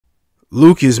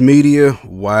Lucas Media,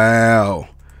 wow.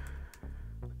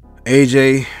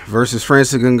 AJ versus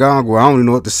Francis Ngannou. I don't even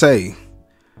know what to say.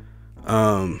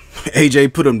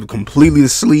 AJ put him completely to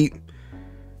sleep.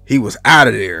 He was out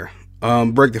of there.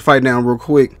 Break the fight down real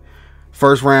quick.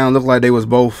 First round looked like they was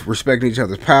both respecting each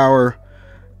other's power.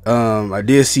 I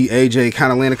did see AJ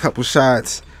kind of land a couple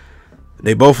shots.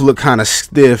 They both look kind of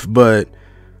stiff, but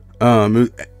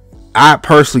I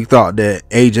personally thought that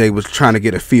AJ was trying to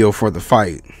get a feel for the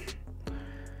fight.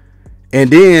 And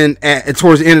then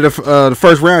towards the end of the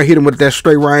first round, hit him with that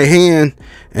straight right hand,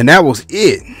 and that was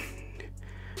it.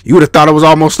 You would have thought it was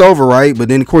almost over, right? But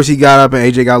then, of course, he got up and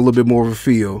AJ got a little bit more of a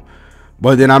feel.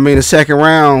 But then, I mean, the second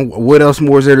round, what else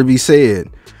more is there to be said?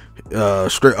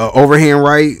 Straight overhand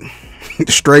right,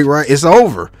 straight right. It's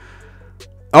over.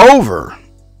 Over.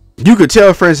 You could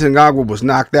tell Francis Ngannou was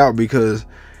knocked out because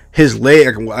his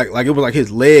leg, like it was like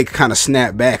his leg kind of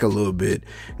snapped back a little bit.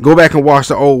 Go back and watch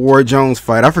the old Roy Jones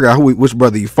fight. I forgot which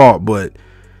brother he fought, but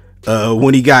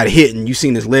when he got hit and you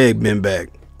seen his leg bend back.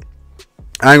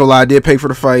 I ain't gonna lie, I did pay for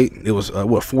the fight. It was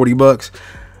what, $40.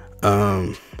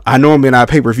 I know I'm not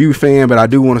a pay-per-view fan, but I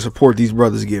do want to support these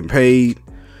brothers getting paid,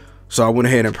 so I went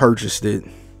ahead and purchased it.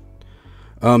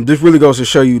 This really goes to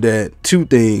show you that two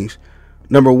things.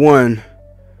 Number one,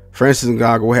 Francis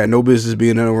Ngannou had no business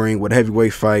being in the ring with a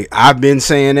heavyweight fight. I've been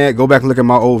saying that. Go back and look at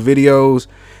my old videos,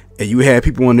 and you had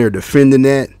people in there defending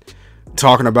that,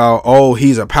 talking about, oh,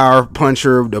 he's a power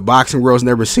puncher. The boxing world's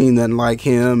never seen nothing like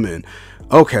him. And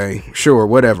okay, sure,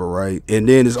 whatever, right? And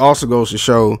then this also goes to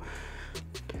show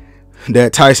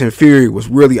that Tyson Fury was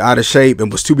really out of shape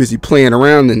and was too busy playing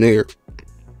around in there,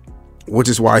 which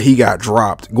is why he got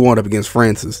dropped going up against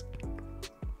Francis.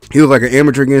 He was like an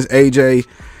amateur against AJ.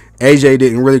 AJ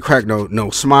didn't really crack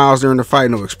no smiles during the fight,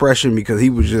 no expression, because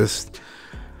he was just,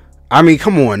 I mean,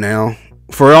 come on now.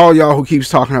 For all y'all who keeps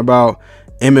talking about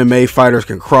MMA fighters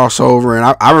can cross over,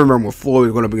 and I remember when Floyd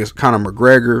was going up against Conor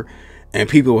McGregor, and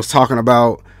people was talking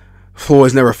about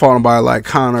Floyd's never fought nobody like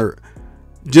Conor.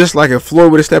 Just like if Floyd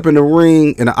would have stepped in the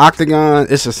ring, in the octagon,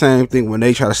 it's the same thing when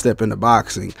they try to step into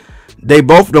boxing. They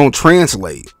both don't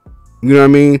translate. You know what I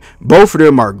mean? Both of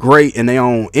them are great in their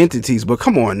own entities, but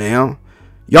come on now.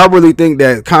 Y'all really think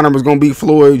that Conor was going to beat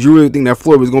Floyd? You really think that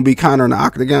Floyd was going to beat Conor in the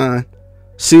octagon?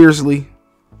 Seriously?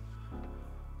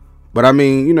 But I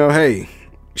mean, you know, hey,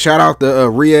 shout out to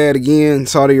Riyadh again,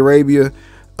 Saudi Arabia.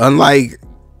 Unlike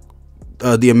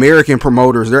the American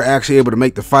promoters, they're actually able to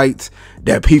make the fights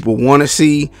that people want to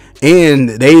see. And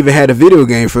they even had a video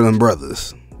game for them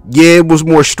brothers. Yeah, it was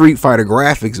more Street Fighter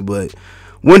graphics, but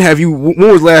when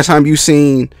was the last time you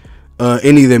seen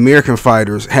any of the American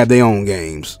fighters have their own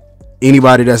games?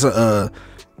 Anybody that's under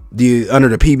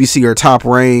the PBC or Top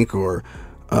Rank or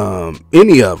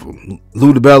any of them,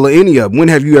 Ludabella, any of them. When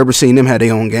have you ever seen them have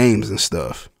their own games and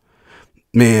stuff?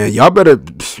 Man, y'all better,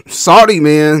 Saudi,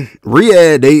 man,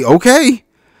 Riyadh, they okay.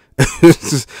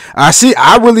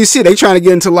 I really see they trying to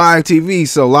get into live TV,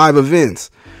 so live events.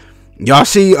 Y'all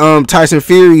see Tyson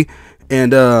Fury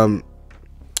and I'm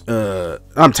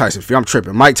Tyson Fury, I'm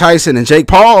tripping. Mike Tyson and Jake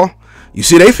Paul. You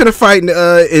see they finna fight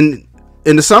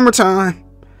in the summertime.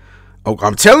 Oh,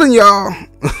 I'm telling y'all.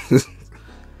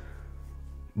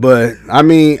 But I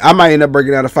mean, I might end up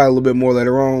breaking out a fight a little bit more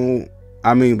later on.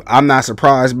 I mean, I'm not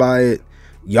surprised by it.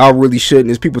 Y'all really shouldn't.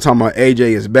 There's people talking about AJ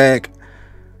is back.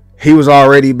 He was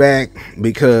already back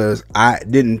because I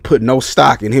didn't put no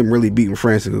stock in him really beating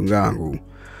Francis Ngannou.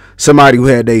 Somebody who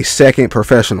had their second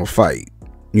professional fight.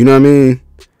 You know what I mean?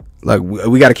 Like,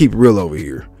 we got to keep it real over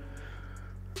here.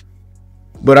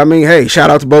 But I mean, hey,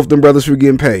 shout out to both them brothers for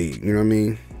getting paid. You know what I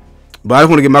mean? But I just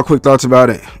want to get my quick thoughts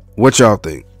about it. What y'all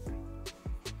think?